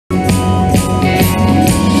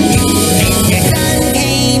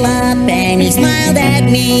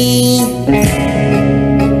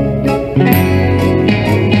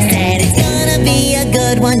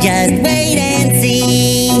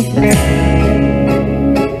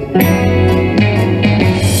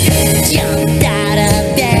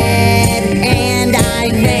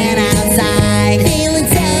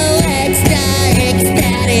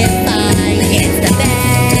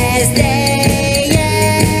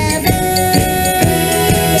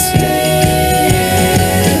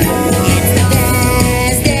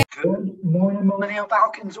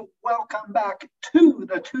welcome back to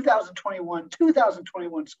the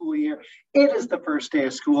 2021 school year. It is the first day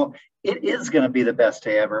of school. It is going to be the best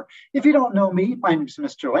day ever. If you don't know me, my name is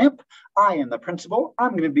Mr. Lamp. I am the principal.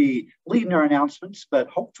 I'm going to be leading our announcements, but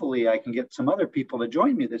hopefully I can get some other people to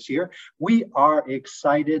join me this year. We are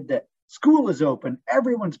excited that school is open.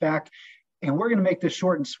 Everyone's back. And we're going to make this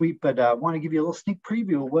short and sweet, but I want to give you a little sneak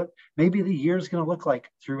preview of what maybe the year is going to look like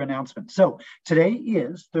through announcements. So today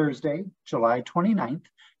is Thursday, July 29th,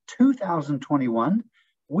 2021.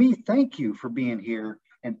 We thank you for being here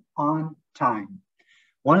and on time.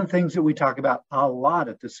 One of the things that we talk about a lot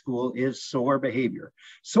at the school is SOAR behavior.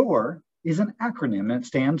 SOAR is an acronym and it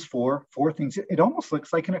stands for four things. It almost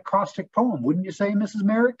looks like an acrostic poem, wouldn't you say, Mrs.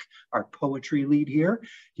 Merrick, our poetry lead here?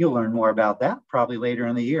 You'll learn more about that probably later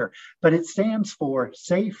in the year. But it stands for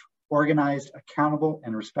safe, organized, accountable,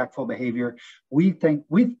 and respectful behavior. We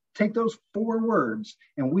take those four words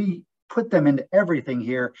and we put them into everything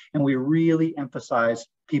here, and we really emphasize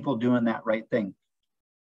people doing that right thing.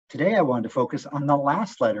 Today, I wanted to focus on the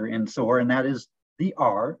last letter in SOAR, and that is the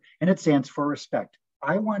R, and it stands for respect.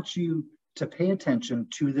 I want you to pay attention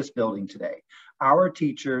to this building today. Our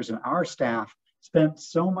teachers and our staff spent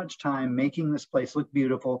so much time making this place look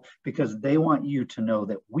beautiful because they want you to know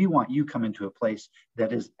that we want you come into a place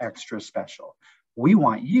that is extra special. We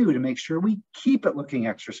want you to make sure we keep it looking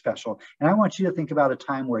extra special. And I want you to think about a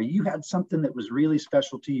time where you had something that was really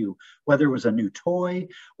special to you, whether it was a new toy,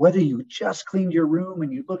 whether you just cleaned your room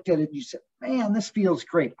and you looked at it and you said, man, this feels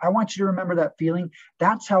great. I want you to remember that feeling.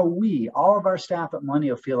 That's how we, all of our staff at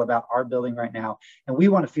Millennial, feel about our building right now. And we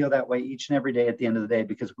want to feel that way each and every day at the end of the day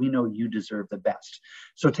because we know you deserve the best.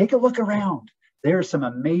 So take a look around. There's some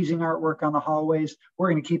amazing artwork on the hallways.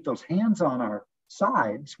 We're going to keep those hands on our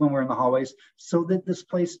sides when we're in the hallways so that this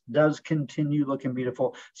place does continue looking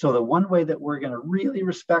beautiful. So the one way that we're going to really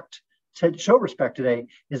show respect today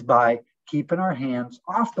is by keeping our hands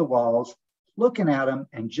off the walls, looking at them,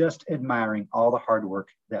 and just admiring all the hard work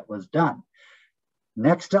that was done.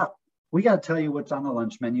 Next up, we got to tell you what's on the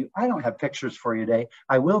lunch menu. I don't have pictures for you today.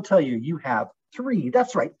 I will tell you, you have three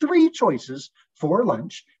choices for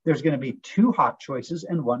lunch. There's going to be 2 hot choices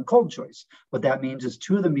and 1 cold choice. What that means is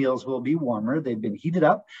 2 of the meals will be warmer, they've been heated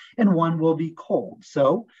up, and 1 will be cold.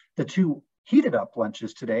 So the 2 heated up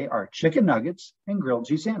lunches today are chicken nuggets and grilled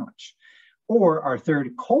cheese sandwich. Or our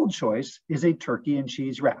 3rd cold choice is a turkey and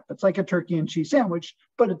cheese wrap. It's like a turkey and cheese sandwich,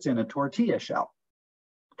 but it's in a tortilla shell.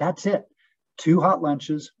 That's it. 2 hot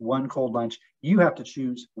lunches, 1 cold lunch. You have to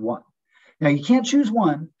choose one. Now you can't choose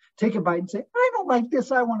one, take a bite and say, I don't like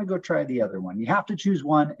this, I want to go try the other one. You have to choose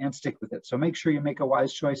one and stick with it. So make sure you make a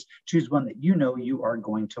wise choice. Choose one that you know you are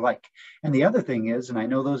going to like. And the other thing is, and I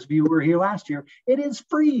know those of you who were here last year, it is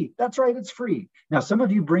free. That's right, it's free. Now, some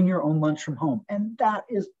of you bring your own lunch from home, and that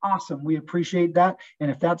is awesome. We appreciate that.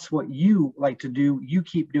 And if that's what you like to do, you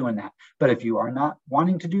keep doing that. But if you are not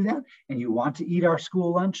wanting to do that and you want to eat our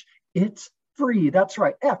school lunch, it's free. That's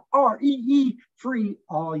right. F-R-E-E, free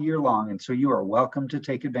all year long. And so you are welcome to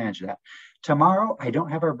take advantage of that. Tomorrow, I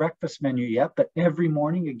don't have our breakfast menu yet, but every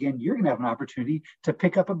morning, again, you're going to have an opportunity to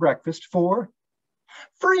pick up a breakfast for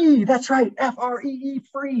free. That's right. F-R-E-E,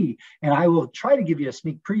 free. And I will try to give you a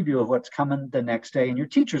sneak preview of what's coming the next day. And your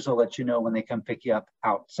teachers will let you know when they come pick you up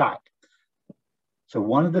outside. So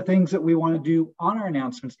one of the things that we want to do on our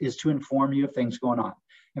announcements is to inform you of things going on.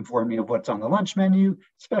 Inform you of what's on the lunch menu,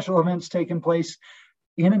 special events taking place.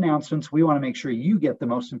 In announcements, we want to make sure you get the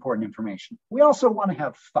most important information. We also want to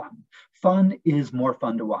have fun. Fun is more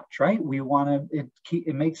fun to watch, right? We want to,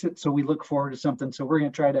 it makes it so we look forward to something. So we're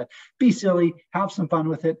going to try to be silly, have some fun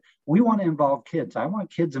with it. We want to involve kids. I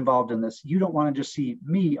want kids involved in this. You don't want to just see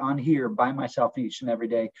me on here by myself each and every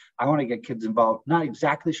day. I want to get kids involved. Not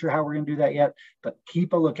exactly sure how we're going to do that yet, but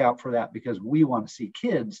keep a lookout for that because we want to see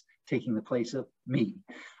kids taking the place of me.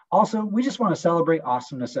 Also, we just want to celebrate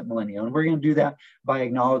awesomeness at Millennial, and we're going to do that by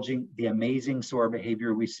acknowledging the amazing SOAR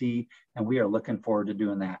behavior we see, and we are looking forward to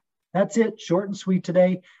doing that. That's it, short and sweet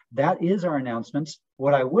today. That is our announcements.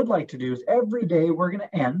 What I would like to do is every day we're going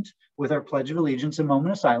to end with our Pledge of Allegiance, a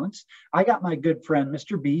moment of silence. I got my good friend,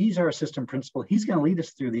 Mr. B, he's our assistant principal. He's going to lead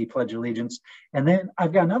us through the Pledge of Allegiance. And then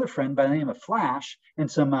I've got another friend by the name of Flash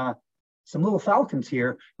and some little falcons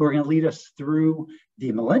here who are going to lead us through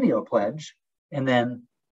the Millennial Pledge. And then,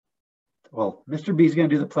 well, Mr. B is going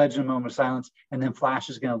to do the pledge in a moment of silence, and then Flash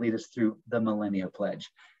is going to lead us through the Millennial Pledge.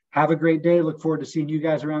 Have a great day. Look forward to seeing you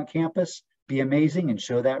guys around campus. Be amazing and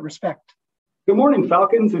show that respect. Good morning,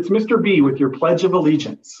 Falcons. It's Mr. B with your Pledge of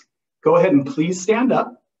Allegiance. Go ahead and please stand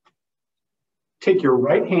up. Take your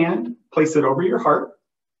right hand, place it over your heart.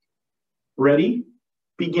 Ready?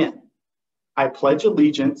 Begin. I pledge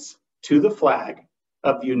allegiance to the flag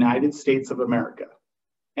of the United States of America,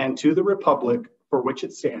 and to the republic for which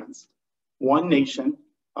it stands, one nation,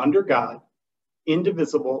 under God,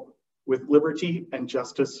 indivisible, with liberty and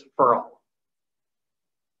justice for all.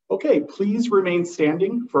 Okay, please remain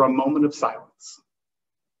standing for a moment of silence.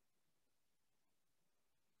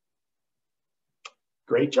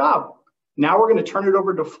 Great job. Now we're going to turn it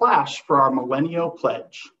over to Flash for our Millennial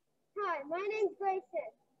Pledge. Hi, my name's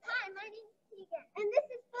Grayson. Hi, my name's Keegan. And this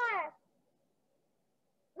is Flash.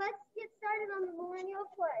 Let's get started on the Millennial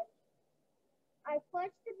Pledge. I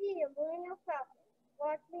pledge to be a Millennial Falcon.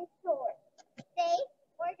 Watch me soar. Safe,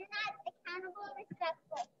 organized, accountable, and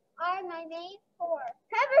respectful are my main